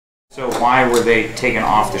So why were they taken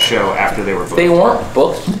off the show after they were booked? They weren't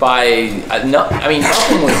booked by, no, I mean,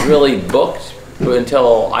 nothing was really booked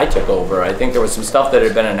until I took over. I think there was some stuff that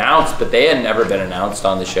had been announced, but they had never been announced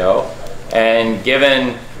on the show. And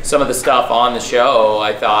given some of the stuff on the show,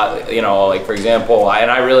 I thought, you know, like for example, and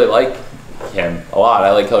I really like him a lot.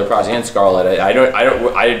 I like Killer Kross and Scarlett. I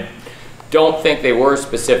don't think they were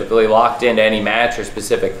specifically locked into any match or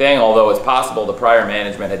specific thing, although it's possible the prior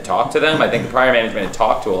management had talked to them. I think the prior management had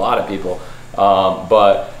talked to a lot of people.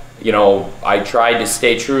 But, you know, I tried to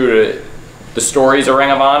stay true to the stories of Ring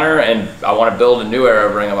of Honor, and I want to build a new era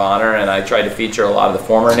of Ring of Honor, and I tried to feature a lot of the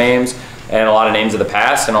former names and a lot of names of the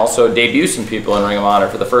past, and also debut some people in Ring of Honor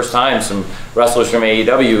for the first time, some wrestlers from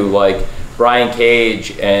AEW like Brian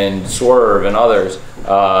Cage and Swerve and others.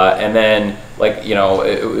 And then, like, you know,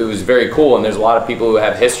 it was very cool, and there's a lot of people who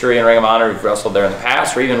have history in Ring of Honor who've wrestled there in the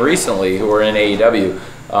past or even recently who are in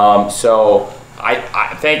AEW. So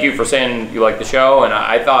I thank you for saying you like the show, and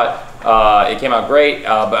I thought it came out great.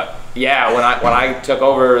 But yeah, when I took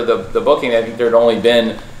over the booking, I think there'd only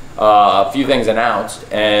been a few things announced,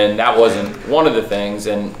 and that wasn't one of the things,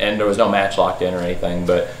 and there was no match locked in or anything.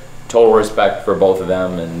 But total respect for both of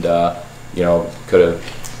them, and you know, could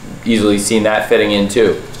have easily seen that fitting in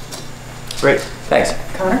too. Great. Thanks.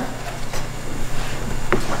 Connor?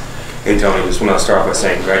 Hey Tony, just want to start off by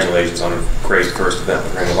saying congratulations on a great first event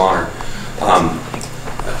with Ring of Honor.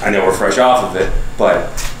 I know we're fresh off of it,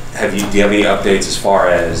 but do you have any updates as far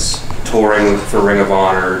as touring for Ring of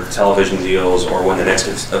Honor, television deals, or when the next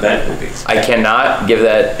event will be? I cannot give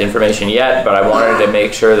that information yet, but I wanted to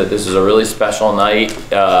make sure that this is a really special night.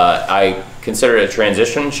 I consider it a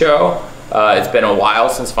transition show. It's been a while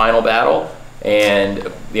since Final Battle,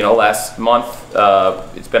 and you know, last month,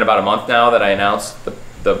 it's been about a month now that I announced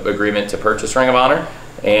the agreement to purchase Ring of Honor.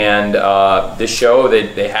 And this show,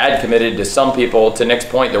 they had committed to some people. To Nick's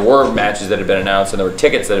point, there were matches that had been announced, and there were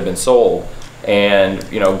tickets that had been sold. And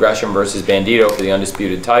you know, Gresham versus Bandito for the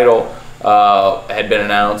undisputed title had been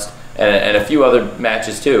announced, and a few other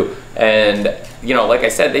matches too. And you know, like I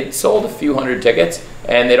said, they sold a few hundred tickets,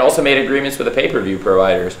 and they'd also made agreements with the pay-per-view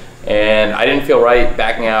providers. And I didn't feel right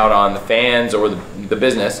backing out on the fans or the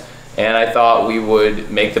business, and I thought we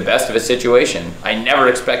would make the best of a situation. I never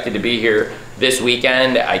expected to be here this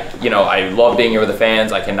weekend. I love being here with the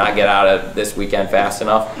fans. I cannot get out of this weekend fast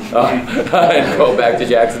enough and go back to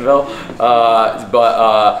Jacksonville.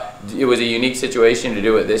 But it was a unique situation to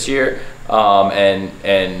do it this year, and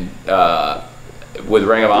with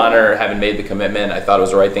Ring of Honor having made the commitment, I thought it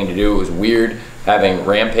was the right thing to do. It was weird having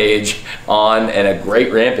Rampage on, and a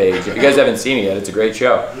great Rampage. If you guys haven't seen it yet, it's a great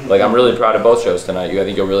show. Like, I'm really proud of both shows tonight. I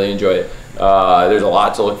think you'll really enjoy it. There's a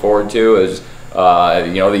lot to look forward to. As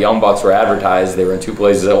you know, the Young Bucks were advertised. They were in two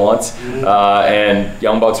places at once. And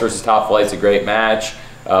Young Bucks versus Top Flight's a great match.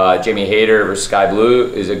 Jamie Hayter versus Sky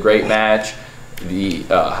Blue is a great match. The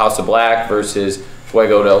House of Black versus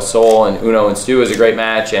Fuego del Sol and Uno and Stu is a great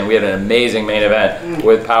match, and we had an amazing main event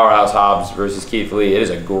with Powerhouse Hobbs versus Keith Lee. It is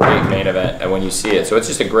a great main event when you see it. So it's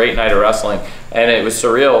just a great night of wrestling, and it was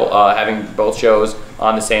surreal having both shows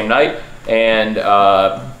on the same night, and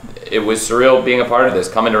it was surreal being a part of this,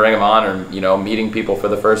 coming to Ring of Honor, you know, meeting people for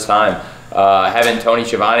the first time. Having Tony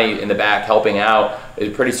Schiavone in the back helping out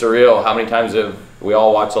is pretty surreal. How many times have we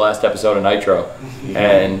all watched the last episode of Nitro,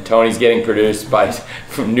 and Tony's getting produced by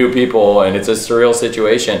new people, and it's a surreal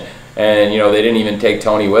situation. And you know, they didn't even take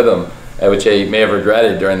Tony with them, which they may have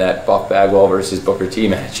regretted during that Buck Bagwell versus Booker T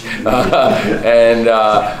match. And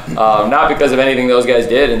not because of anything those guys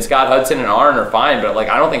did. And Scott Hudson and Arn are fine, but like,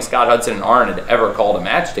 I don't think Scott Hudson and Arn had ever called a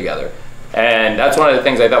match together. And that's one of the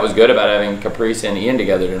things I thought was good about having Caprice and Ian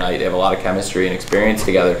together tonight. They have a lot of chemistry and experience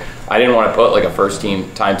together. I didn't want to put like a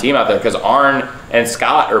first-time team out there, because Arn and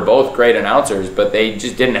Scott are both great announcers, but they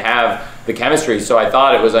just didn't have the chemistry. So I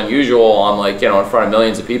thought it was unusual on, like, you know, in front of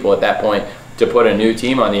millions of people at that point to put a new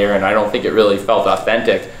team on the air, and I don't think it really felt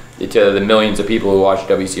authentic to the millions of people who watch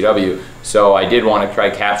WCW. So I did want to try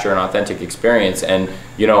to capture an authentic experience, and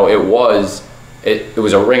you know, it was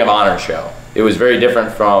a Ring of Honor show. It was very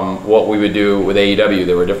different from what we would do with AEW.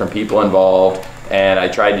 There were different people involved, and I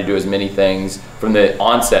tried to do as many things from the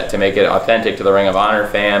onset to make it authentic to the Ring of Honor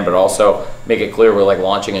fan, but also make it clear we're like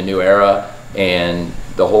launching a new era, and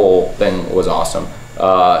the whole thing was awesome.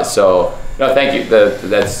 So no, thank you.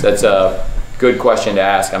 That's a good question to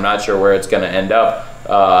ask. I'm not sure where it's going to end up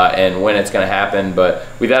and when it's going to happen, but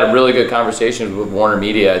we've had really good conversations with Warner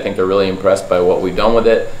Media. I think they're really impressed by what we've done with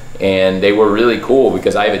it. And they were really cool,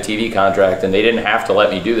 because I have a TV contract, and they didn't have to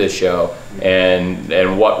let me do this show. And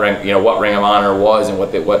what Ring of Honor was, and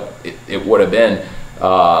what it would have been.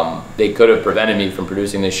 They could have prevented me from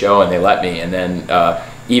producing this show, and they let me. And then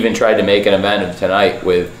even tried to make an event of tonight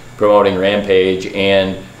with promoting Rampage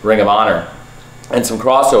and Ring of Honor, and some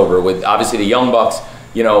crossover with obviously the Young Bucks,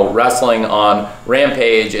 you know, wrestling on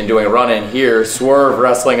Rampage and doing a run-in here, Swerve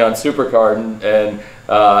wrestling on Supercard, and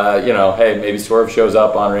you know, hey, maybe Swerve shows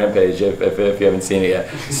up on Rampage if you haven't seen it yet.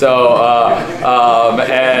 So,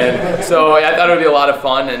 and so I thought it would be a lot of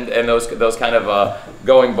fun, and those kind of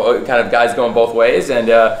guys going both ways, and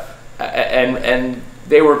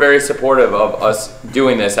they were very supportive of us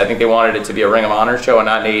doing this. I think they wanted it to be a Ring of Honor show and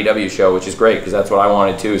not an AEW show, which is great because that's what I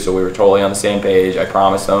wanted too. So we were totally on the same page. I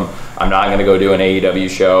promised them I'm not going to go do an AEW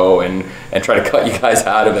show and try to cut you guys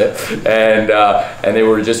out of it. And they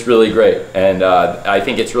were just really great. And I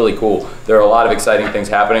think it's really cool. There are a lot of exciting things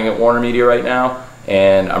happening at Warner Media right now,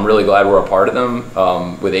 and I'm really glad we're a part of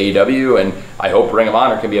them with AEW. And I hope Ring of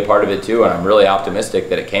Honor can be a part of it too. And I'm really optimistic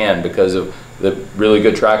that it can because of the really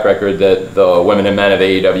good track record that the women and men of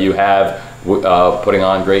AEW have putting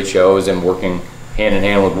on great shows and working hand in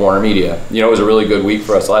hand with Warner Media. You know, it was a really good week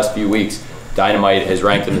for us last few weeks. Dynamite has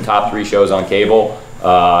ranked in the top 3 shows on cable.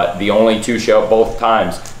 The only 2 shows, both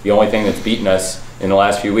times, the only thing that's beaten us in the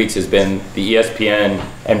last few weeks has been the ESPN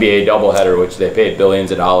NBA doubleheader, which they paid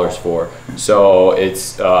billions of dollars for. So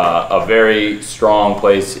it's a very strong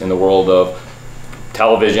place in the world of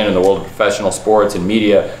television and the world of professional sports and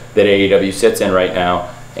media that AEW sits in right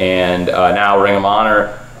now. And now Ring of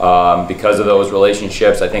Honor, because of those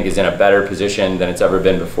relationships, I think is in a better position than it's ever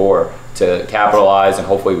been before to capitalize, and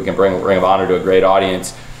hopefully we can bring Ring of Honor to a great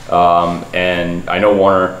audience. And I know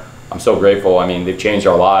Warner, I'm so grateful. I mean, they've changed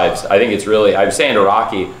our lives. I think it's really, I was saying to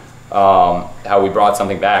Rocky how we brought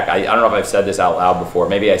something back. I don't know if I've said this out loud before.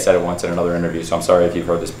 Maybe I said it once in another interview, so I'm sorry if you've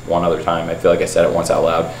heard this one other time. I feel like I said it once out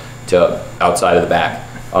loud to outside of the back.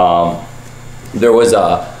 There was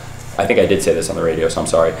I think I did say this on the radio, so I'm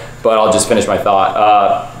sorry, but I'll just finish my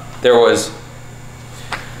thought. There was,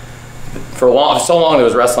 so long there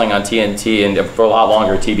was wrestling on TNT, and for a lot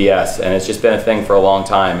longer TBS, and it's just been a thing for a long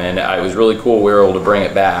time, and it was really cool we were able to bring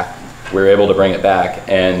it back.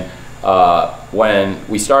 And when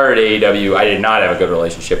we started AEW, I did not have a good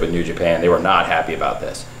relationship with New Japan. They were not happy about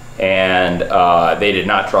this, and they did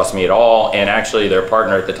not trust me at all, and actually their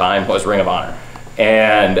partner at the time was Ring of Honor.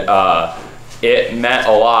 And it meant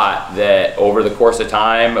a lot that over the course of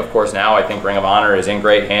time, of course now I think Ring of Honor is in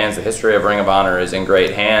great hands. The history of Ring of Honor is in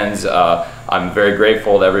great hands. I'm very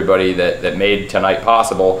grateful to everybody that made tonight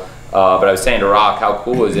possible. But I was saying to Rock, how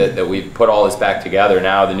cool is it that we've put all this back together.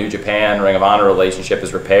 Now the New Japan Ring of Honor relationship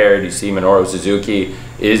is repaired. You see Minoru Suzuki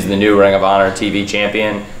is the new Ring of Honor TV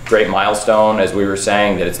champion. Great milestone, as we were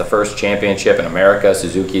saying, that it's the first championship in America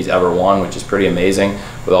Suzuki's ever won, which is pretty amazing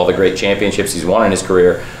with all the great championships he's won in his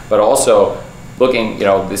career. But also, looking, you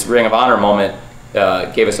know, this Ring of Honor moment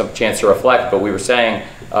gave us a chance to reflect, but we were saying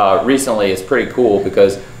recently it's pretty cool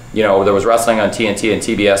because, you know, there was wrestling on TNT and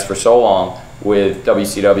TBS for so long with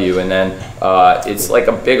WCW, and then it's like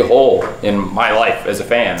a big hole in my life as a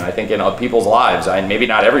fan, and I think in people's lives. Maybe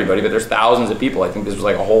not everybody, but there's thousands of people. I think this was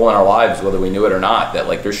like a hole in our lives, whether we knew it or not, that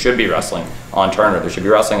like there should be wrestling on Turner, there should be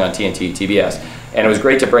wrestling on TNT, TBS, and it was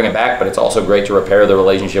great to bring it back, but it's also great to repair the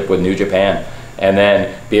relationship with New Japan, and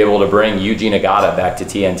then be able to bring Yuji Nagata back to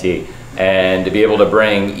TNT, and to be able to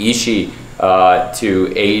bring Ishii to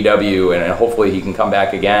AEW, and hopefully he can come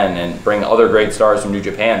back again and bring other great stars from New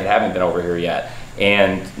Japan that haven't been over here yet.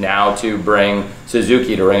 And now to bring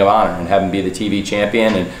Suzuki to Ring of Honor and have him be the TV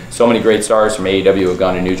champion, and so many great stars from AEW have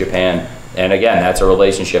gone to New Japan. And again, that's a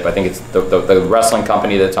relationship. I think it's the wrestling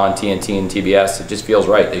company that's on TNT and TBS, it just feels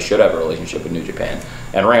right. They should have a relationship with New Japan.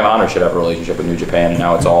 And Ring of Honor should have a relationship with New Japan, and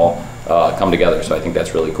now it's all come together. So I think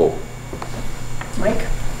that's really cool. Mike?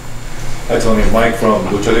 Hi Tony, Mike from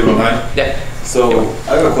Lucha Libre Online. Yeah. So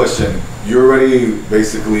I have a question. You're already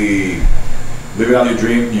basically living out your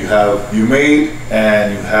dream. You made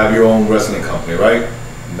and you have your own wrestling company, right?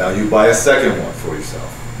 Now you buy a second one for yourself.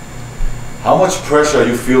 How much pressure are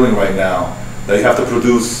you feeling right now that you have to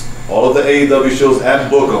produce all of the AEW shows and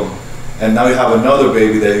book them, and now you have another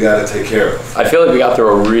baby that you got to take care of? I feel like we got through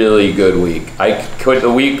a really good week.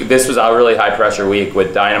 This was a really high pressure week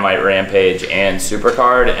with Dynamite, Rampage, and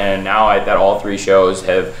Supercard, and now that all 3 shows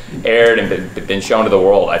have aired and been shown to the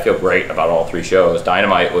world, I feel great about all 3 shows.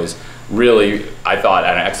 Dynamite was really, I thought,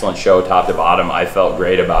 an excellent show top to bottom. I felt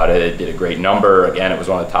great about it. It did a great number. Again, it was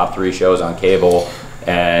one of the top 3 shows on cable,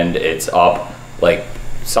 and it's up like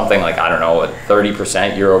something like, I don't know,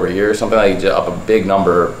 30% year over year, something like up a big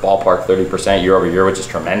number, ballpark 30% year over year, which is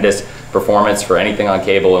tremendous performance for anything on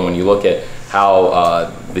cable. And when you look at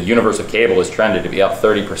how the universe of cable has trended to be up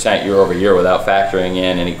 30% year over year without factoring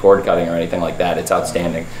in any cord cutting or anything like that, it's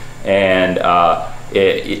outstanding. And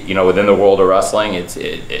you know, within the world of wrestling, it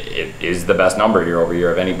is the best number year over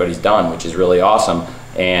year of anybody's done, which is really awesome.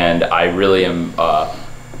 And I really am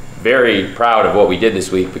very proud of what we did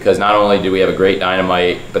this week, because not only did we have a great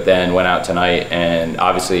Dynamite, but then went out tonight, and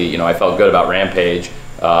obviously, you know, I felt good about Rampage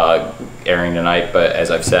airing tonight, but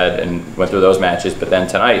as I've said, and went through those matches, but then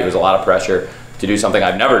tonight it was a lot of pressure to do something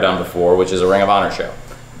I've never done before, which is a Ring of Honor show.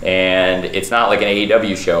 And it's not like an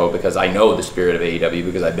AEW show, because I know the spirit of AEW,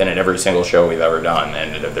 because I've been at every single show we've ever done,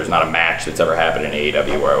 and there's not a match that's ever happened in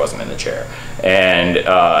AEW where I wasn't in the chair. And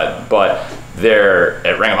but there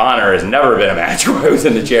at Ring of Honor has never been a match where I was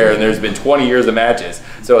in the chair, and there's been 20 years of matches.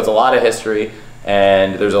 So it's a lot of history,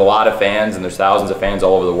 and there's a lot of fans, and there's thousands of fans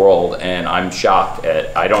all over the world, and I'm shocked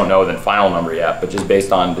at, I don't know the final number yet, but just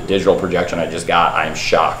based on the digital projection I just got, I'm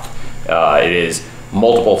shocked. It is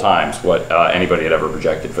multiple times what anybody had ever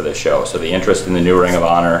projected for this show. So the interest in the new Ring of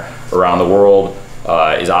Honor around the world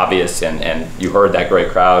is obvious, and you heard that great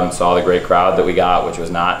crowd and saw the great crowd that we got, which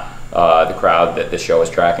was not the crowd that the show was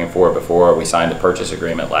tracking for before we signed the purchase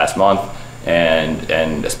agreement last month,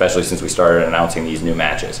 and especially since we started announcing these new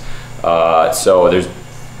matches. So there's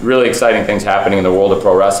really exciting things happening in the world of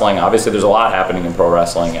pro wrestling. Obviously there's a lot happening in pro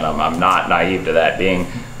wrestling, and I'm not naive to that, being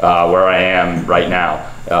where I am right now.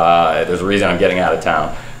 There's a reason I'm getting out of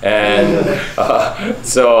town. And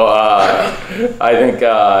so I think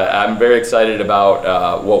I'm very excited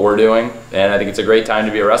about what we're doing, and I think it's a great time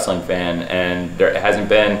to be a wrestling fan, and there hasn't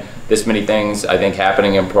been this many things, I think,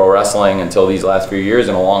 happening in pro wrestling until these last few years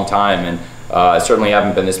in a long time, and certainly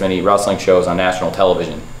haven't been this many wrestling shows on national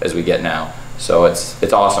television as we get now. So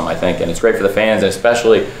it's awesome, I think, and it's great for the fans, and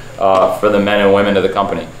especially for the men and women of the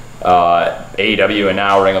company, AEW and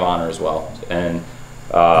now Ring of Honor as well. And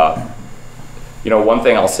you know, one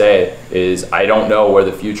thing I'll say is I don't know where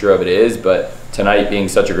the future of it is, but tonight being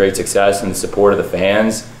such a great success and the support of the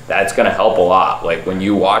fans, that's going to help a lot. Like when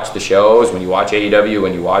you watch the shows, when you watch AEW,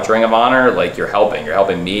 when you watch Ring of Honor, like you're helping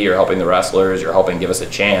me, you're helping the wrestlers, you're helping give us a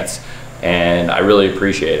chance, and I really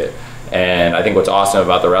appreciate it. And I think what's awesome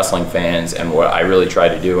about the wrestling fans, and what I really try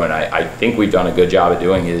to do, and I think we've done a good job of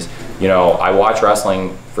doing, is, you know, I watch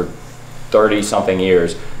wrestling for 30-something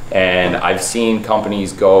years, and I've seen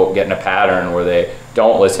companies get in a pattern where they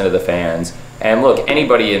don't listen to the fans. And look,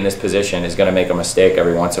 anybody in this position is going to make a mistake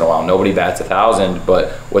every once in a while. Nobody bats 1,000,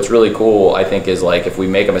 but what's really cool, I think, is like if we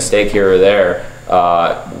make a mistake here or there,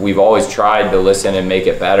 we've always tried to listen and make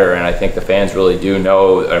it better, and I think the fans really do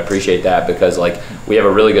know and appreciate that, because like we have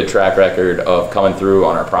a really good track record of coming through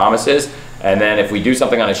on our promises. And then if we do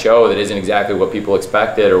something on a show that isn't exactly what people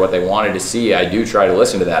expected or what they wanted to see, I do try to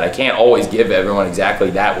listen to that. I can't always give everyone exactly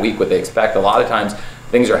that week what they expect. A lot of times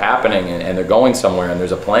things are happening and they're going somewhere and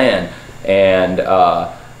there's a plan. And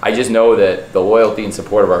I just know that the loyalty and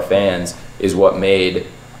support of our fans is what made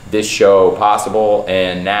this show possible.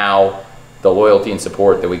 And now the loyalty and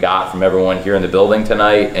support that we got from everyone here in the building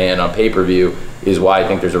tonight and on pay-per-view is why I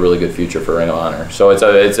think there's a really good future for Ring of Honor. So it's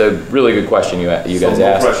a really good question you guys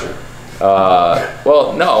asked. Pressure.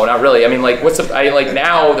 Well, no, not really. I mean, like,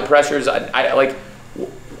 now the pressures, like,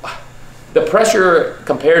 the pressure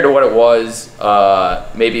compared to what it was,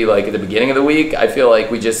 maybe like at the beginning of the week, I feel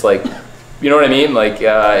like we just like, you know what I mean? Like,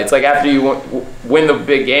 it's like after you win the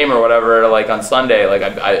big game or whatever, like on Sunday, like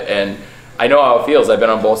and I know how it feels. I've been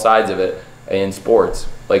on both sides of it in sports,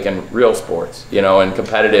 like in real sports, you know, in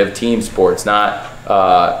competitive team sports, not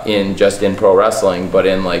just in pro wrestling, but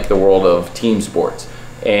in like the world of team sports.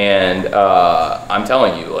 And I'm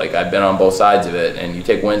telling you, like, I've been on both sides of it, and you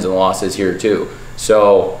take wins and losses here too.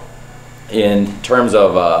 So in terms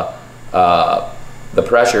of the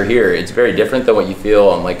pressure here, it's very different than what you feel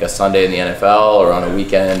on like a Sunday in the NFL or on a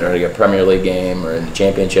weekend or like a Premier League game or in the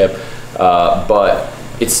championship, but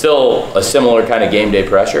it's still a similar kind of game day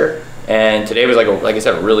pressure. And today was like I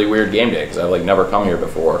said, a really weird game day because I've like never come here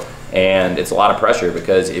before. And it's a lot of pressure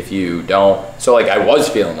because if you don't, so like I was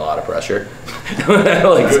feeling a lot of pressure.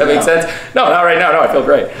 Like, does that make sense? No, not right now. No, I feel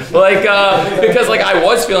great. Like, because like I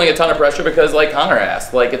was feeling a ton of pressure because like Connor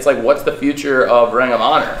asked, like, it's like, what's the future of Ring of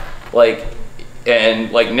Honor? Like, and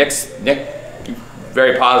like Nick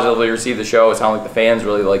very positively received the show. It sounded like the fans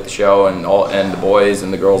really liked the show, and the boys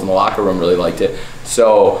and the girls in the locker room really liked it.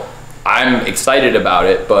 So I'm excited about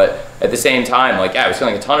it, but at the same time, like, yeah, I was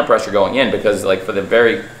feeling a ton of pressure going in because like for the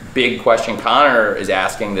very big question Connor is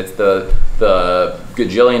asking, that's the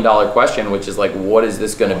gajillion-dollar question, which is like, what is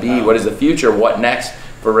this going to be? What is the future? What next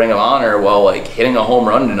for Ring of Honor? Well, like hitting a home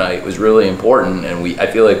run tonight was really important, and I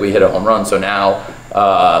feel like we hit a home run. So now,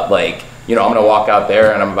 like, you know, I'm going to walk out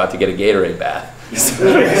there and I'm about to get a Gatorade bath.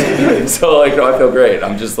 So like, no, I feel great.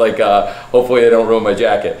 I'm just like, hopefully they don't ruin my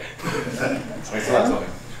jacket. Thanks a lot, Tony.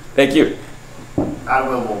 Thank you. Adam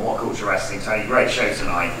Wilborn, What Culture Wrestling. Tony, great show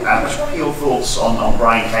tonight. What are your thoughts on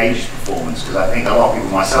Brian Cage's performance? Because I think a lot of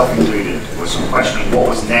people, myself included, were sort of questioning what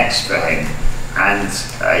was next for him. And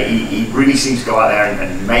he really seems to go out there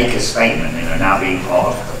and make a statement, now being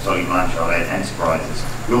part of Tony Blanchard Enterprises.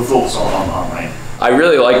 Your thoughts on him? I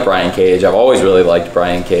really like Brian Cage. I've always really liked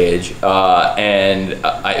Brian Cage. It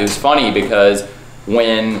was funny because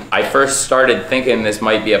when I first started thinking this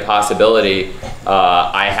might be a possibility,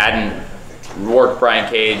 I hadn't worked Brian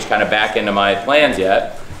Cage kind of back into my plans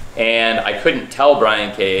yet. And I couldn't tell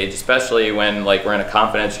Brian Cage, especially when like we're in a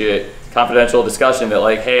confidential discussion, that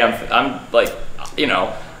like, hey, I'm like,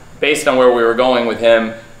 based on where we were going with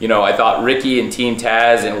him, I thought Ricky and Team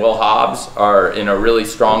Taz and Will Hobbs are in a really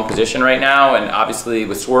strong position right now. And obviously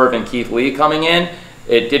with Swerve and Keith Lee coming in,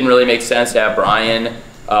 it didn't really make sense to have Brian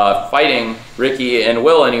fighting Ricky and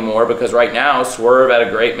Will anymore, because right now Swerve had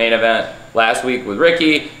a great main event last week with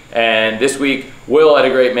Ricky, and this week Will had a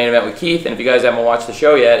great main event with Keith. And if you guys haven't watched the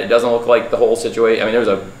show yet, it doesn't look like the whole situation. I mean, there was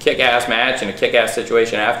a kick-ass match and a kick-ass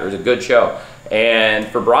situation after. It was a good show. And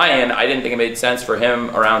for Brian, I didn't think it made sense for him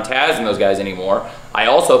around Taz and those guys anymore. I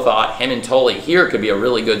also thought him and Tully here could be a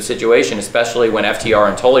really good situation, especially when FTR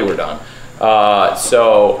and Tully were done.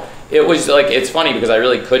 So it was like, it's funny because I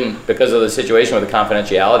really couldn't, because of the situation with the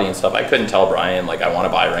confidentiality and stuff, I couldn't tell Brian, like, I want to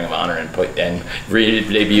buy Ring of Honor and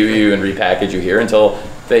re-debut you and repackage you here until,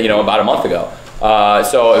 about a month ago.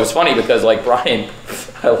 So it was funny because like Brian,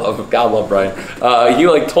 God love Brian. He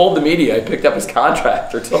like told the media I picked up his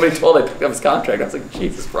contract, or somebody told I picked up his contract. I was like,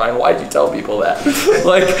 Jesus, Brian, why'd you tell people that?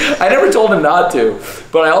 Like, I never told him not to,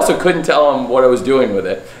 but I also couldn't tell him what I was doing with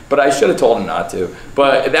it. But I should have told him not to.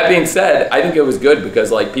 But that being said, I think it was good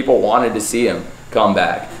because like people wanted to see him come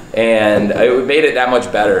back. And it made it that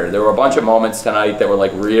much better. There were a bunch of moments tonight that were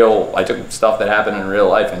like real. I took stuff that happened in real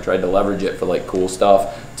life and tried to leverage it for like cool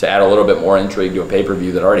stuff to add a little bit more intrigue to a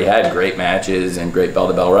pay-per-view that already had great matches and great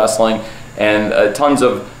bell-to-bell wrestling, and tons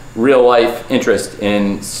of real life interest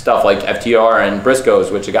in stuff like FTR and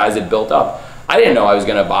Briscoes, which the guys had built up. I didn't know I was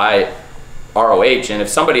going to buy ROH, and if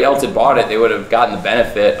somebody else had bought it, they would have gotten the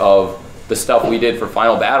benefit of the stuff we did for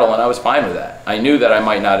Final Battle, and I was fine with that. I knew that I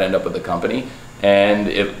might not end up with the company, and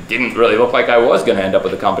it didn't really look like I was going to end up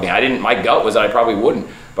with the company. My gut was that I probably wouldn't,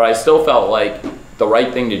 but I still felt like the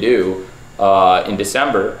right thing to do in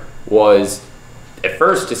December was at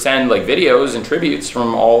first to send like videos and tributes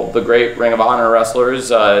from all the great Ring of Honor wrestlers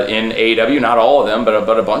in AEW, not all of them, but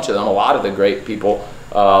a bunch of them, a lot of the great people,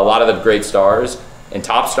 a lot of the great stars and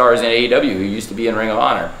top stars in AEW who used to be in Ring of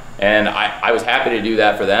Honor. And I was happy to do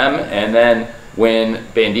that for them. And then when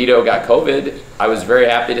Bandito got COVID, I was very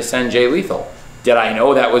happy to send Jay Lethal. Did I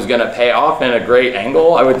know that was going to pay off in a great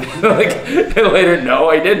angle? I would like later, no,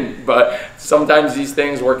 I didn't. But sometimes these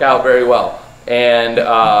things work out very well. And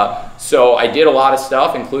so I did a lot of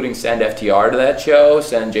stuff, including send FTR to that show,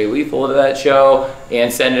 send Jay Lethal to that show,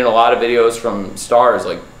 and send in a lot of videos from stars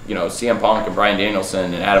like CM Punk and Bryan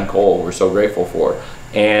Danielson and Adam Cole. We're so grateful for.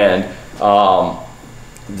 And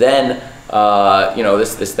then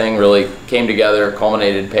this thing really came together,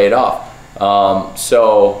 culminated, paid off.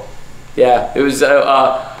 So. Yeah, it was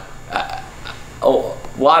a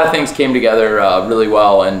lot of things came together really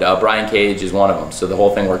well, and Brian Cage is one of them. So the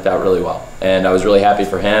whole thing worked out really well, and I was really happy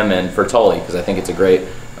for him and for Tully because I think it's a great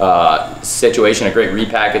situation, a great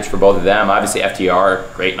repackage for both of them. Obviously,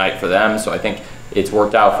 FTR, great night for them. So I think it's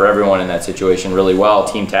worked out for everyone in that situation really well.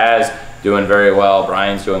 Team Taz doing very well,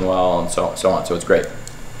 Brian's doing well, and so on. So it's great.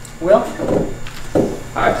 Will?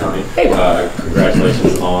 Hi, Tony. Hey.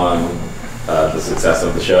 Congratulations on the success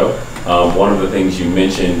of the show. One of the things you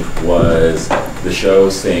mentioned was the show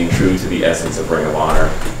staying true to the essence of Ring of Honor,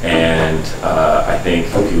 and I think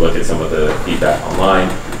if you look at some of the feedback online,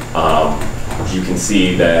 you can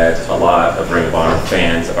see that a lot of Ring of Honor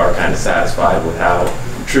fans are kind of satisfied with how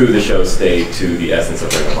true the show stayed to the essence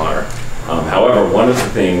of Ring of Honor. However, one of the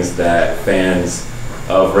things that fans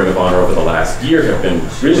of Ring of Honor over the last year have been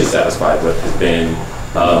really satisfied with has been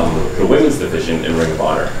the women's division in Ring of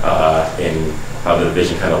Honor. In how the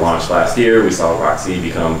division kind of launched last year, we saw Roxy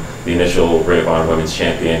become the initial Ring of Honor Women's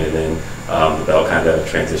Champion, and then the belt kind of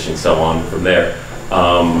transitioned so on from there.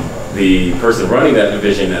 The person running that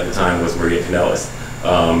division at the time was Maria Kanellis,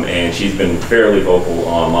 and she's been fairly vocal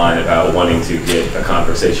online about wanting to get a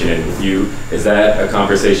conversation in with you. Is that a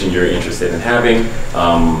conversation you're interested in having,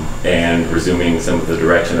 and resuming some of the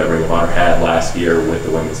direction that Ring of Honor had last year with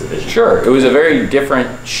the women's division? Sure. It was a very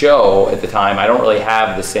different show at the time. I don't really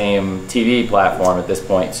have the same TV platform at this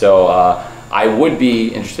point, so I would be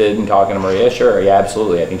interested in talking to Maria. Sure, yeah,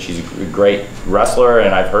 absolutely. I think she's a great wrestler,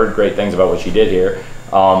 and I've heard great things about what she did here.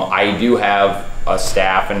 I do have a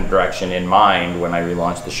staff and direction in mind when I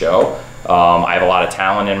relaunched the show. I have a lot of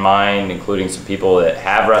talent in mind, including some people that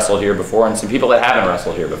have wrestled here before and some people that haven't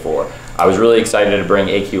wrestled here before. I was really excited to bring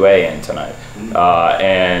AQA in tonight.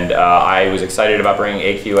 I was excited about bringing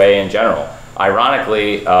AQA in general.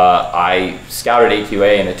 Ironically, I scouted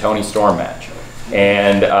AQA in a Toni Storm match.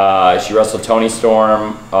 And she wrestled Toni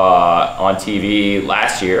Storm on TV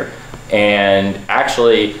last year. And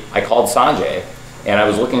actually, I called Sanjay, and I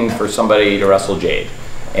was looking for somebody to wrestle Jade.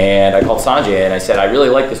 And I called Sanjay, and I said, I really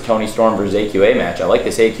like this Toni Storm versus AQA match. I like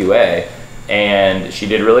this AQA. And she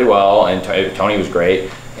did really well, and Toni was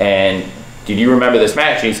great. And did you remember this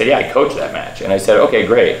match? And he said, yeah, I coached that match. And I said, okay,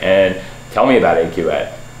 great. And tell me about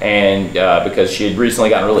AQA. And because she had recently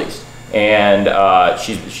gotten released. And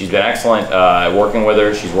she's been excellent working with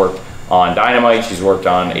her. She's worked on Dynamite, she's worked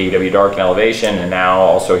on AEW Dark and Elevation, and now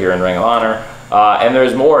also here in Ring of Honor. And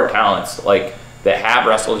there's more talents like that have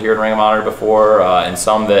wrestled here in Ring of Honor before, and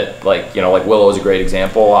some that like Willow is a great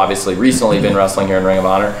example. Obviously, recently been wrestling here in Ring of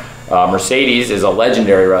Honor. Mercedes is a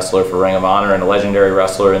legendary wrestler for Ring of Honor and a legendary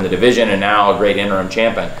wrestler in the division, and now a great interim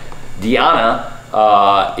champion. Deanna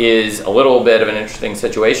is a little bit of an interesting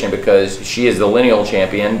situation because she is the lineal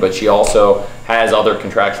champion, but she also has other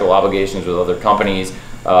contractual obligations with other companies.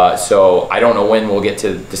 So I don't know when we'll get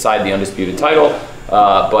to decide the undisputed title,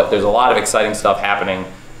 but there's a lot of exciting stuff happening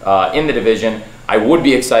in the division. I would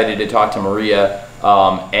be excited to talk to Maria,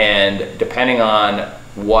 and depending on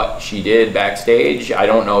what she did backstage, I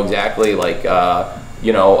don't know exactly, like,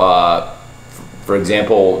 for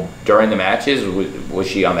example, during the matches, was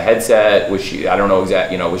she on the headset? Was she, I don't know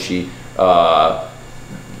exactly, was she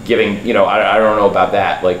giving, I don't know about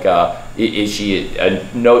that. Like, is she a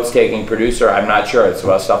notes-taking producer? I'm not sure. It's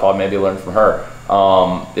about stuff I'll maybe learn from her.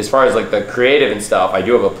 As far as like the creative and stuff, I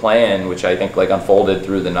do have a plan, which I think like unfolded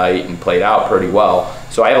through the night and played out pretty well.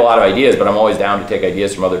 So I have a lot of ideas, but I'm always down to take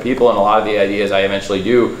ideas from other people, and a lot of the ideas I eventually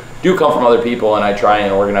do come from other people, and I try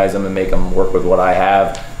and organize them and make them work with what I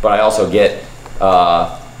have. But I also get,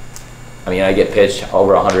 I get pitched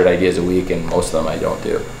over 100 ideas a week, and most of them I don't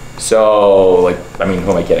do. So, like, who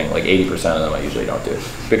am I kidding? Like 80% of them I usually don't do.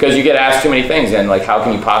 Because you get asked too many things, and like, how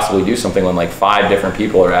can you possibly do something when like 5 different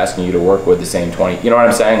people are asking you to work with the same 20? You know what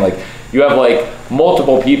I'm saying? Like, you have like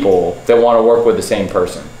multiple people that want to work with the same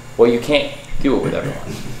person. Well, you can't do it with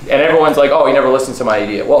everyone. And everyone's like, oh, you never listened to my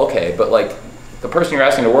idea. Well, okay, but like, the person you're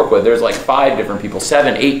asking to work with, there's like 5 different people,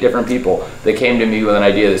 7, 8 different people that came to me with an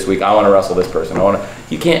idea this week. I want to wrestle this person.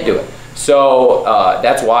 You can't do it. So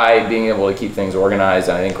that's why being able to keep things organized,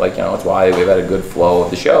 and I think it's why we've had a good flow of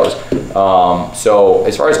the shows. So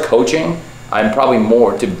as far as coaching, I'm probably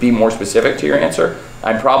more, to be more specific to your answer,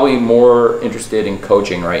 I'm probably more interested in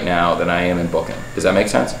coaching right now than I am in booking. Does that make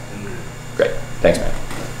sense? Great. Thanks, man.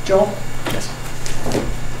 Joel? Yes.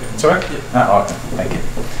 Sorry? Okay. Thank you.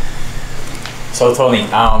 So Tony,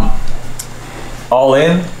 All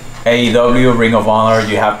In, AEW, Ring of Honor,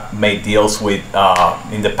 you have made deals with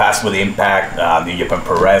in the past with Impact, New Japan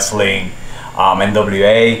Pro Wrestling,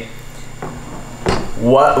 NWA.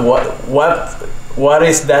 What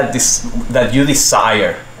is that you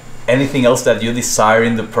desire? Anything else that you desire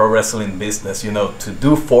in the pro wrestling business? To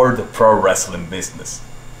do for the pro wrestling business.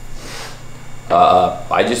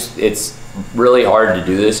 It's really hard to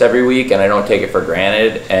do this every week, and I don't take it for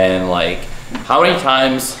granted. And like, how many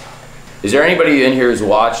times? Is there anybody in here who's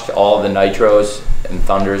watched all the Nitros and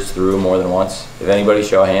Thunders through more than once? If anybody,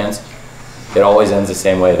 show hands. It always ends the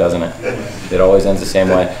same way, doesn't it? It always ends the same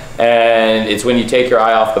way. And it's when you take your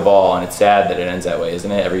eye off the ball, and it's sad that it ends that way,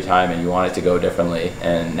 isn't it? Every time, and you want it to go differently.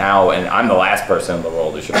 And I'm the last person in the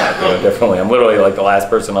world who should want it to go differently. I'm literally like the last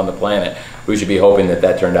person on the planet who should be hoping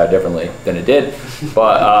that turned out differently than it did.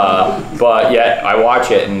 But yet, I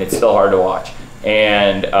watch it, and it's still hard to watch.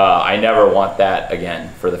 And I never want that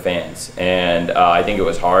again for the fans. And I think it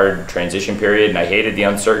was hard transition period, and I hated the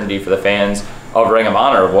uncertainty for the fans of Ring of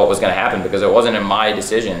Honor of what was going to happen, because it wasn't in my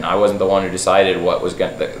decision. I wasn't the one who decided what was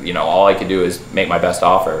going to, all I could do is make my best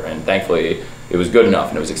offer, and thankfully it was good enough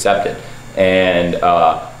and it was accepted. And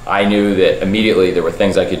I knew that immediately there were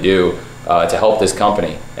things I could do to help this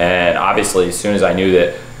company. And obviously, as soon as I knew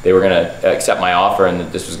that they were going to accept my offer and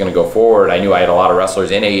that this was going to go forward, I knew I had a lot of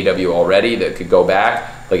wrestlers in AEW already that could go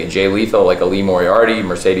back, like a Jay Lethal, like a Lee Moriarty,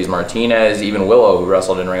 Mercedes Martinez, even Willow, who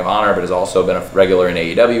wrestled in Ring of Honor but has also been a regular in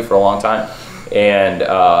AEW for a long time. And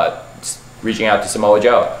reaching out to Samoa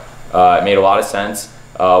Joe. It made a lot of sense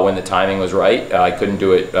when the timing was right. I couldn't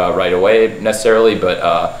do it right away necessarily, but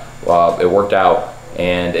it worked out,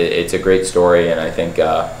 and it's a great story, and I think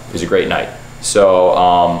it was a great night.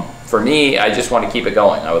 So for me, I just want to keep it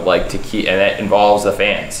going. I would like to keep, and that involves the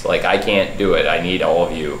fans. Like, I can't do it. I need all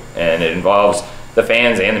of you. And it involves the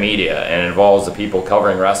fans and the media, and it involves the people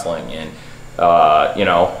covering wrestling. And, you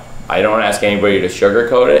know, I don't ask anybody to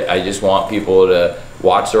sugarcoat it. I just want people to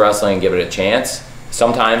watch the wrestling and give it a chance.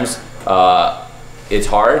 Sometimes it's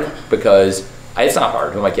hard because it's not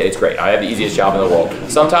hard. Who am I kidding? It's great. I have the easiest job in the world.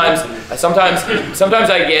 Sometimes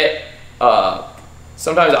I get,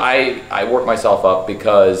 sometimes I work myself up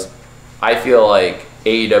because I feel like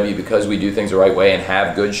AEW, because we do things the right way and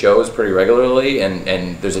have good shows pretty regularly,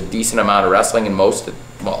 and there's a decent amount of wrestling in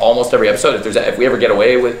almost every episode. If we ever get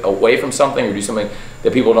away from something or do something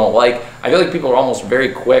that people don't like, I feel like people are almost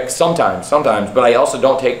very quick. Sometimes, but I also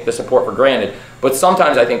don't take the support for granted. But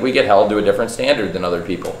sometimes I think we get held to a different standard than other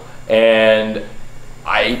people, and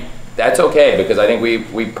that's okay, because I think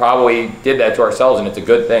we probably did that to ourselves, and it's a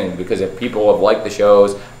good thing, because if people have liked the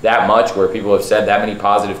shows that much, where people have said that many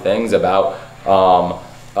positive things about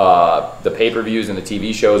the pay-per-views and the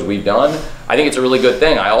TV shows we've done, I think it's a really good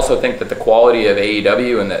thing. I also think that the quality of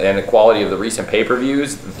AEW and the quality of the recent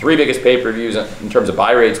pay-per-views, the 3 biggest pay-per-views in terms of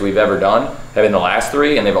buy rates we've ever done have been the last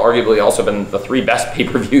 3, and they've arguably also been the 3 best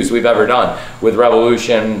pay-per-views we've ever done, with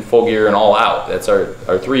Revolution, Full Gear, and All Out. That's our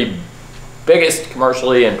 3 biggest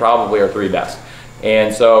commercially, and probably our 3 best.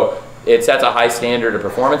 And so it sets a high standard of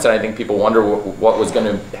performance, and I think people wonder what was going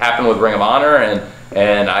to happen with Ring of Honor,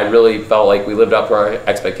 and I really felt like we lived up to our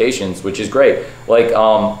expectations, which is great. Like,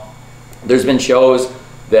 there's been shows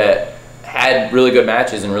that had really good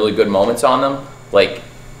matches and really good moments on them, like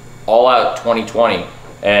All Out 2020,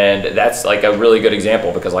 and that's like a really good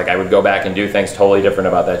example, because like I would go back and do things totally different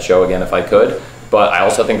about that show again if I could. But I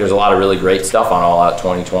also think there's a lot of really great stuff on All Out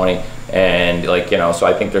 2020, and like, you know, so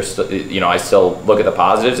I think there's, you know, I still look at the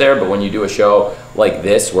positives there. But when you do a show like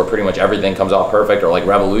this, where pretty much everything comes off perfect, or like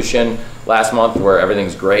Revolution last month, where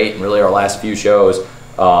everything's great, and really our last few shows,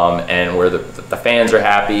 and where the fans are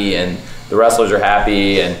happy and the wrestlers are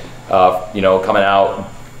happy, and you know, coming out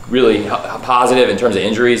really positive in terms of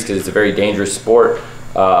injuries, because it's a very dangerous sport,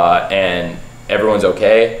 and everyone's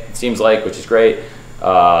okay, it seems like, which is great.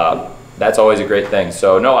 That's always a great thing.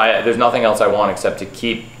 So no, there's nothing else I want except to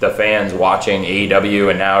keep the fans watching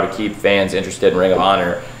AEW, and now to keep fans interested in Ring of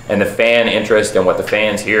Honor, and the fan interest and what the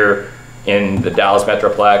fans here in the Dallas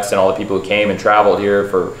Metroplex, and all the people who came and traveled here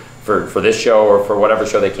for this show, or for whatever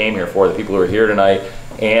show they came here for, the people who are here tonight,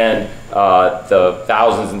 and the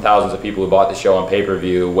thousands and thousands of people who bought the show on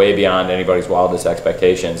pay-per-view, way beyond anybody's wildest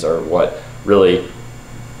expectations, are what really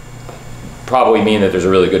probably mean that there's a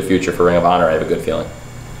really good future for Ring of Honor. I have a good feeling.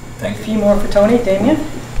 A few more for Tony. Damien?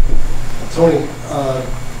 Tony,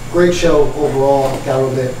 great show overall. Got a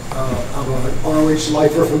little bit. I'm an ROH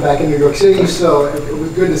lifer from back in New York City, so it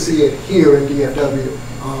was good to see it here in DFW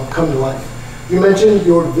come to life. You mentioned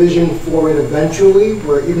your vision for it eventually,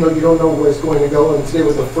 where even though you don't know where it's going to go, and today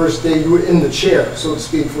was the first day you were in the chair, so to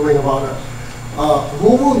speak, for Ring of Honor.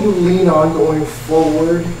 Who will you lean on going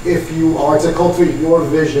forward if you are to cultivate your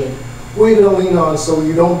vision? Who are you going to lean on so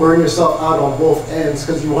you don't burn yourself out on both ends,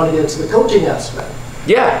 because you want to get into the coaching aspect?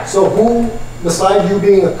 Yeah. So who, besides you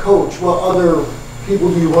being a coach, what other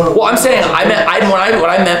people do you want to? Well, I'm saying, what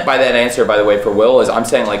I meant by that answer, by the way, for Will, is I'm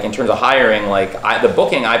saying, like, in terms of hiring, like, the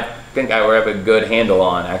booking, I think I have a good handle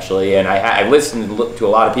on, actually, and I listened to a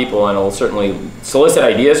lot of people, and will certainly solicit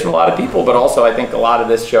ideas from a lot of people, but also I think a lot of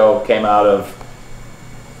this show came out of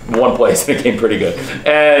one place, and it came pretty good,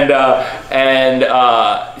 and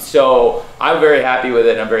so I'm very happy with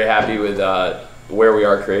it, and I'm very happy with where we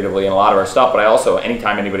are creatively and a lot of our stuff. But I also,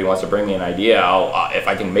 anytime anybody wants to bring me an idea, if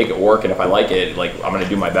I can make it work, and if I like it, like, I'm going to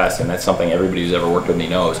do my best, and that's something everybody who's ever worked with me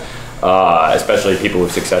knows, especially people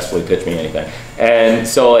who've successfully pitched me anything. And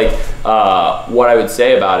so, like, what I would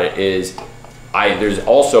say about it is, there's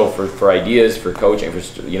also for ideas for coaching,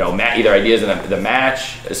 for, you know, either ideas in the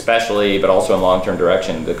match especially, but also in long-term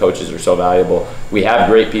direction. The coaches are so valuable. We have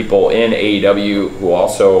great people in AEW who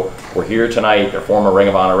also were here tonight. They're former Ring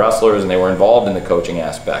of Honor wrestlers, and they were involved in the coaching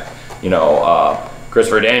aspect. You know,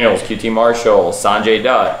 Christopher Daniels, QT Marshall, Sanjay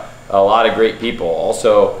Dutt, a lot of great people.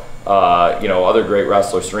 Also, you know, other great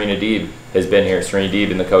wrestlers. Serena Deeb has been here. Serena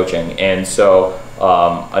Deeb in the coaching, and so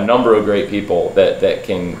a number of great people that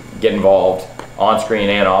can get involved on screen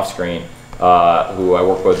and off screen, who I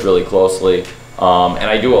work with really closely, and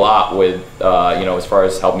I do a lot with, you know, as far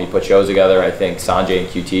as helping me put shows together. I think Sanjay and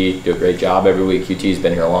QT do a great job every week. QT's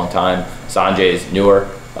been here a long time. Sanjay is newer,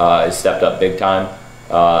 has stepped up big time,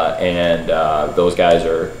 and those guys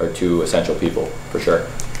are 2 essential people for sure.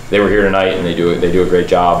 They were here tonight, and they do a great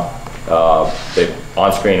job,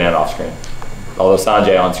 on screen and off screen. Although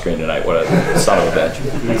Sanjay on screen tonight, what a son of a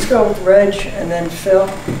bitch. Let's go with Reg and then Phil.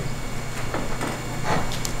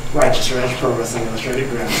 Righteous Reg, Pro Wrestling Illustrated,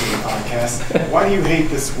 Grand City Podcast. Why do you hate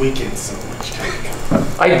this weekend so much, Tony?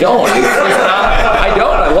 I don't. I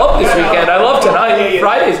don't. I love this weekend. I love tonight.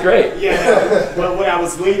 Friday's great. Yeah. Well, what I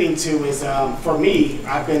was leading to is, for me,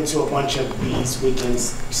 I've been to a bunch of these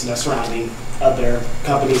weekends, surrounding other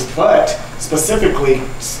companies, but specifically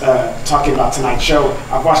talking about tonight's show,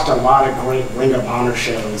 I've watched a lot of great Ring of Honor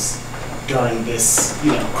shows during this,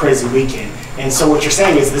 crazy weekend. And so what you're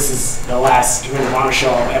saying is this is the last Ring of Honor show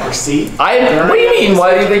I'll ever see? What do you mean?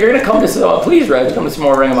 Why do you think you're going to come to some? Please, Reg, come to some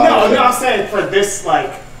more Ring of Honor shows. No, I'm saying for this,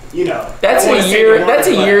 That's a year. That's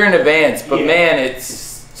a year in advance. But man, it's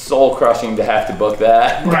soul crushing to have to book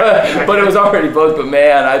that. Right. But it was already booked. But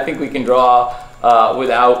man, I think we can draw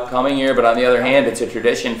without coming here. But on the other hand, it's a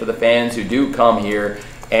tradition for the fans who do come here.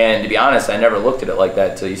 And to be honest, I never looked at it like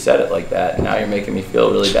that until you said it like that. And now you're making me feel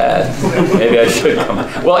really bad. Maybe I should come.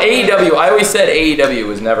 Well, AEW, I always said AEW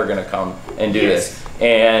was never going to come and do this.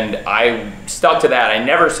 And I stuck to that. I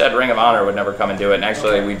never said Ring of Honor would never come and do it. And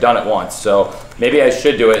actually, we've done it once. So maybe I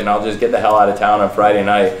should do it, and I'll just get the hell out of town on Friday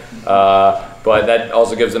night. But that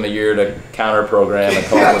also gives them a year to counter-program and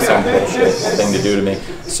come up with some bullshit thing to do to me.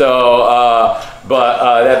 So,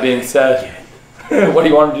 that being said, what do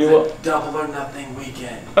you want to do? Double or nothing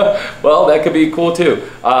weekend. Well, that could be cool too.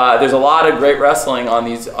 There's a lot of great wrestling on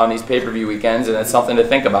these pay-per-view weekends, and it's something to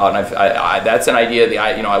think about. And that's an idea.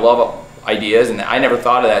 I love ideas, and I never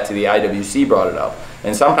thought of that till the IWC brought it up.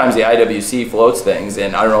 And sometimes the IWC floats things,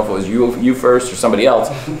 and I don't know if it was you first or somebody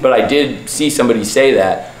else, but I did see somebody say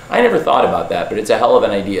that. I never thought about that, but it's a hell of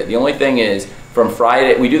an idea. The only thing is, from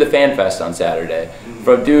Friday, we do the Fan Fest on Saturday.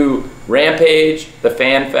 Do Rampage, the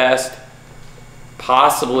Fan Fest,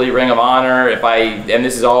 possibly Ring of Honor, and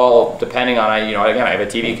this is all depending on, again, I have a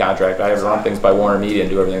TV contract. I have to run things by Warner Media and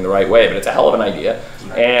do everything the right way, but it's a hell of an idea.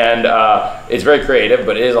 And it's very creative,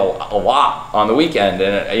 but it is a lot on the weekend.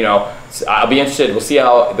 And, I'll be interested. We'll see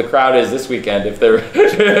how the crowd is this weekend if they're,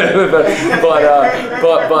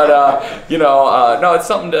 no, it's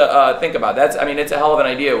something to think about. It's a hell of an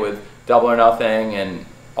idea with Double or Nothing and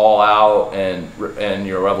All Out and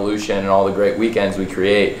Revolution and all the great weekends we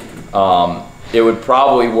create. It would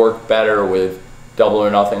probably work better with Double or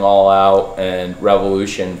Nothing, All Out, and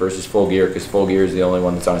Revolution versus Full Gear, because Full Gear is the only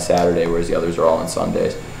one that's on a Saturday, whereas the others are all on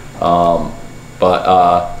Sundays.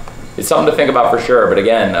 It's something to think about for sure. But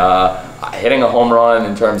again, hitting a home run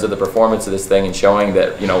in terms of the performance of this thing and showing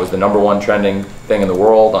that it was the #1 trending thing in the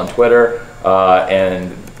world on Twitter,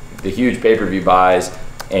 and the huge pay-per-view buys,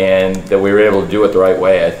 and that we were able to do it the right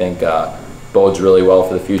way, I think bodes really well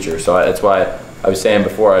for the future. So that's why I was saying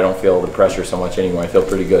before, I don't feel the pressure so much anymore. I feel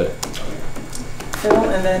pretty good. Phil,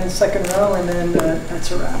 and then second row, and then that's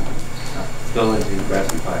a wrap. Phil into the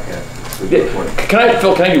Wrestling Podcast.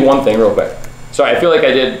 Phil, can I do one thing real quick? Sorry, I feel like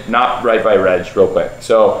I did not right by Reg real quick.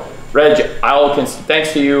 So, Reg,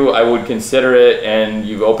 thanks to you, I would consider it, and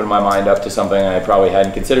you've opened my mind up to something I probably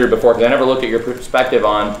hadn't considered before, because I never looked at your perspective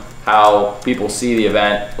on how people see the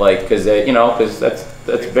event, because that's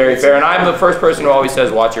very fair. And I'm the first person who always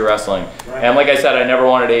says, watch your wrestling. Right. And like I said, I never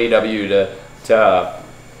wanted AEW to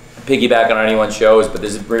piggyback on anyone's shows, but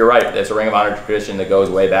you're right, it's a Ring of Honor tradition that goes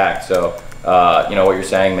way back. So, what you're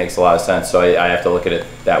saying makes a lot of sense. So I have to look at it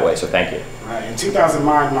that way. So thank you. Right. In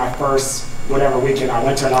 2009, my first whatever weekend, I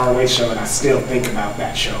went to an ROH show, and I still think about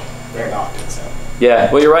that show very often. So.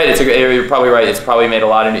 Yeah, well, you're right. You're probably right. It's probably made a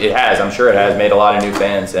lot of. It has. I'm sure it has made a lot of new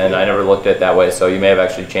fans, and I never looked at it that way. So you may have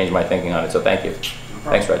actually changed my thinking on it. So thank you.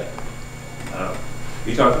 Thanks, Reg.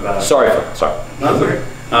 You talked about. Sorry. No, it's okay.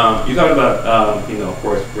 You talked about, of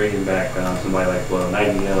course, bringing back somebody like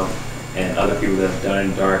Nightingale and other people that have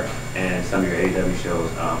done Dark and some of your AEW shows.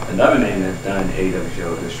 Another name that's done AEW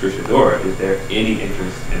shows is Trish Adora. Is there any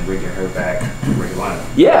interest in bringing her back to Ring of Honor?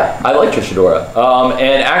 Yeah, I like Trish Adora.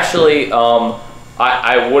 And actually,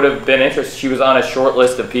 I would have been interested. She was on a short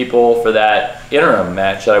list of people for that interim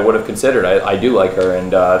match that I would have considered. I do like her,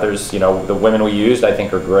 and there's the women we used I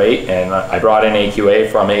think are great, and I brought in AQA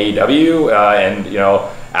from AEW, and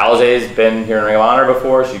Alizé's been here in Ring of Honor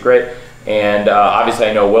before. She's great, and obviously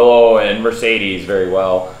I know Willow and Mercedes very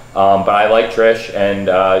well. But I like Trish, and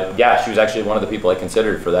she was actually one of the people I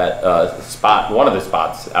considered for that spot, one of the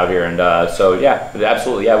spots out here, and so yeah,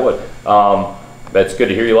 absolutely, I would. That's good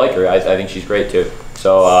to hear you like her. I think she's great too.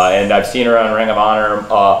 So, and I've seen her on Ring of Honor,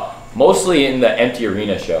 mostly in the empty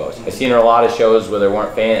arena shows. I've seen her a lot of shows where there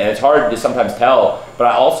weren't fans, and it's hard to sometimes tell. But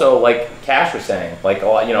I also, like Cash was saying, like a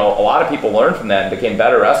lot of people learned from that and became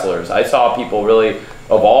better wrestlers. I saw people really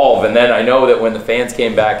evolve, and then I know that when the fans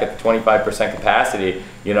came back at the 25% capacity,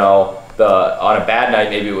 on a bad night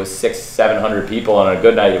maybe it was 600-700 people, and on a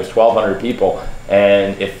good night it was 1,200 people,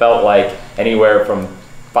 and it felt like anywhere from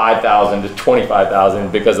 5,000 to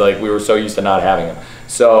 25,000 because like we were so used to not having them.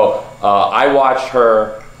 So I watched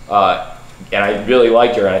her, and I really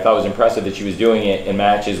liked her, and I thought it was impressive that she was doing it in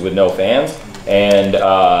matches with no fans, and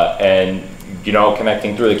you know,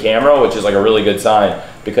 connecting through the camera, which is like a really good sign,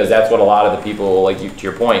 because that's what a lot of the people, like you, to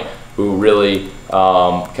your point, who really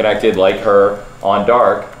connected like her on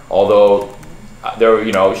Dark. Although there,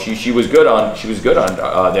 you know, she was good on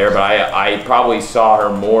there, but I probably saw her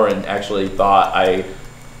more and actually thought I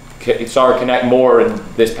saw her connect more in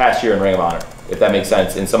this past year in Ring of Honor, if that makes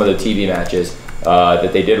sense, in some of the TV matches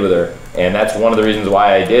that they did with her. And that's one of the reasons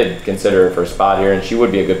why I did consider her for a spot here, and she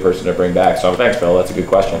would be a good person to bring back. So thanks, Phil. That's a good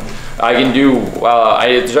question. I can do,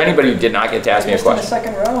 is there anybody who did not get to ask me a question? Just in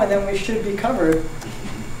the second row, and then we should be covered.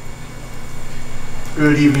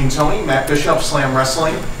 Good evening, Tony. Matt Bishop, Slam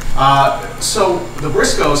Wrestling. So the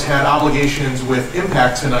Briscoes had obligations with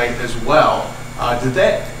Impact tonight as well. Did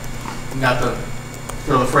that, not to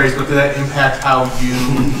throw the phrase, but did that impact how you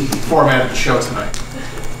formatted the show tonight?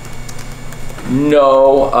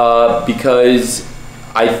 No, because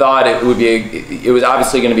I thought it would be, it was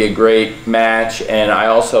obviously going to be a great match, and I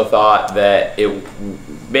also thought that it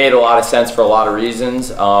made a lot of sense for a lot of reasons.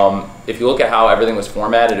 If you look at how everything was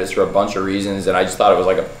formatted, it's for a bunch of reasons, and I just thought it was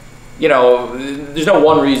like a, you know, there's no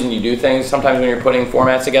one reason you do things sometimes when you're putting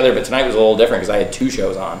formats together, but tonight was a little different because I had 2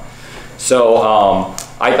 shows on. So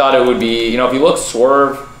I thought it would be, you know, if you look,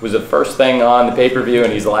 Swerve was the first thing on the pay-per-view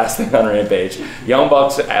and he's the last thing on Rampage. Young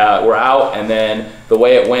Bucks were out, and then the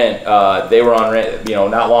way it went, they were on, you know,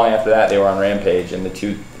 not long after that they were on Rampage, and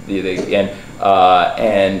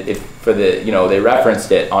and if for the, you know, they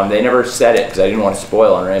referenced it on, they never said it because I didn't want to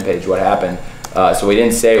spoil on Rampage what happened. So we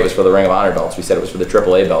didn't say it was for the Ring of Honor belts. We said it was for the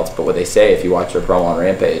AAA belts. But what they say, if you watch their promo on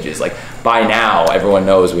Rampage, is like, by now everyone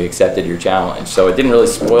knows we accepted your challenge. So it didn't really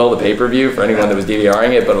spoil the pay-per-view for anyone that was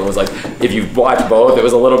DVRing it. But it was like, if you watch both, it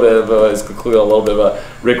was a little bit of a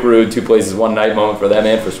Rick Rude 2 places 1 night moment for them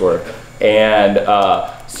and for Swerve. And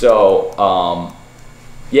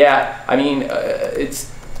yeah, I mean, it's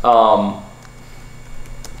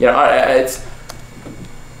you know, it's.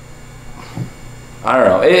 I don't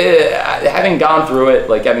know. Having gone through it,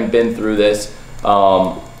 like having been through this,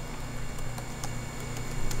 from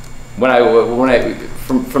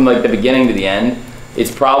like the beginning to the end,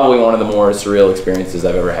 it's probably one of the more surreal experiences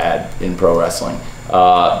I've ever had in pro wrestling,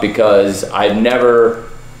 because I've never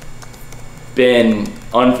been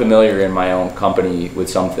unfamiliar in my own company with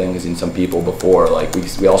some things and some people before. Like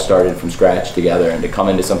we all started from scratch together, and to come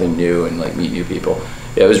into something new and like meet new people,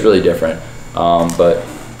 it was really different. But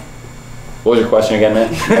what was your question again,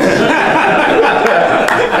 man?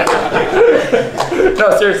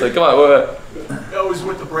 No, seriously, come on. It was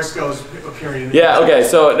with the Briscoes appearing. Yeah, okay,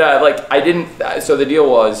 so like I didn't, so the deal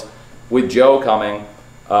was with Joe coming,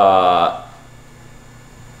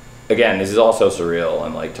 again, this is also surreal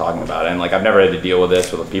and like talking about it, and like I've never had to deal with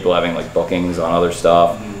this with people having like bookings on other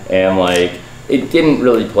stuff, and like it didn't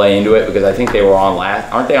really play into it because I think they were on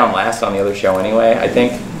last. Aren't they on last on the other show anyway? I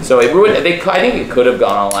think so. I think it could have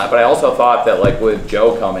gone on last, but I also thought that like with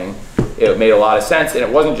Joe coming, it made a lot of sense. And it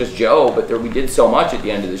wasn't just Joe, but we did so much at the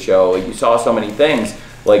end of the show. Like you saw so many things,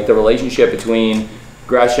 like the relationship between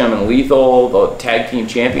Gresham and Lethal, the tag team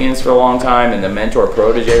champions for a long time, and the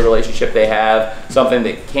mentor-protege relationship they have. Something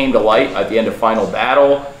that came to light at the end of Final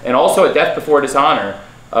Battle, and also at Death Before Dishonor.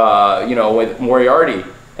 You know, with Moriarty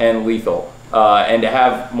and Lethal. And to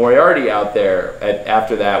have Moriarty out there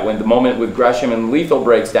after that, when the moment with Gresham and Lethal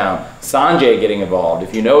breaks down, Sanjay getting involved.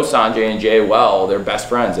 If you know Sanjay and Jay well, they're best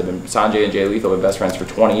friends. Sanjay and Jay Lethal have been best friends for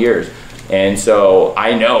 20 years. And so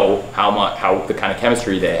I know how the kind of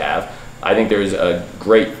chemistry they have. I think there's a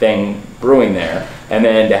great thing brewing there. And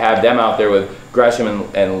then to have them out there with Gresham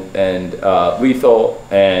and Lethal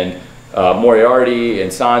and Moriarty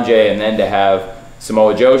and Sanjay, and then to have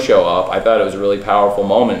Samoa Joe show up, I thought it was a really powerful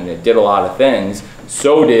moment, and it did a lot of things.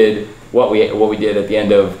 So did what we did at the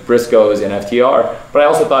end of Briscoes and FTR. But I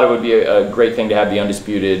also thought it would be a great thing to have the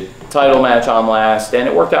undisputed title match on last, and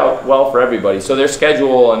it worked out well for everybody. So their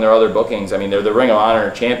schedule and their other bookings, I mean, they're the Ring of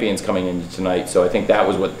Honor champions coming in tonight, so I think that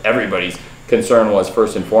was what everybody's concern was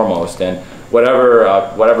first and foremost. And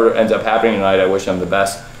whatever ends up happening tonight, I wish them the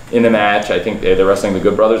best in the match. I think they're wrestling the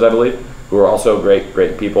Good Brothers, I believe, who are also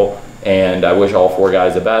great people. And I wish all 4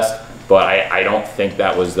 guys the best, but I don't think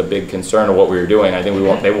that was the big concern of what we were doing. I think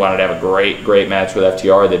they wanted to have a great match with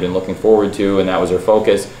FTR they've been looking forward to, and that was their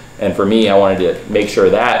focus. And for me, I wanted to make sure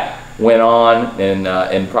that went on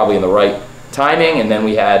and probably in the right timing. And then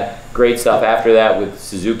we had great stuff after that with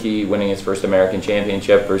Suzuki winning his first American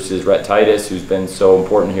Championship versus Rhett Titus, who's been so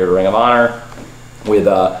important here to Ring of Honor, with,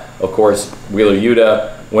 of course, Wheeler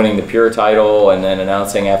Yuta winning the Pure title and then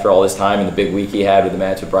announcing after all this time and the big week he had with the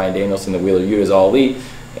match with Bryan Danielson, the Wheeler Utah's All Elite,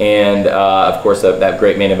 and of course that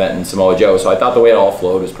great main event in Samoa Joe. So I thought the way it all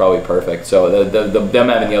flowed was probably perfect. So them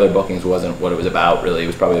having the other bookings wasn't what it was about really. It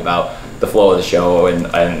was probably about the flow of the show and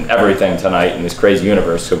everything tonight in this crazy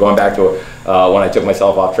universe. So going back to when I took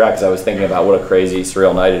myself off track, because I was thinking about what a crazy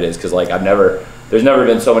surreal night it is, because like there's never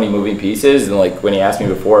been so many moving pieces, and like when he asked me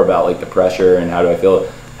before about like the pressure and how do I feel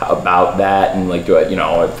about that, and like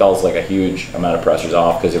it felt like a huge amount of pressure's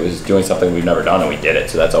off because it was doing something we've never done and we did it,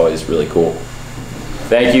 so that's always really cool.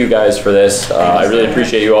 Thank you guys for this. I really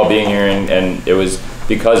appreciate you all being here, and it was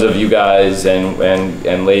because of you guys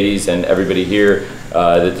and ladies and everybody here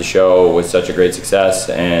that the show was such a great success,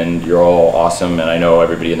 and you're all awesome, and I know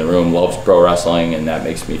everybody in the room loves pro wrestling, and that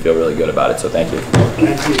makes me feel really good about it, so thank you.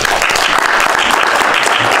 Thank you.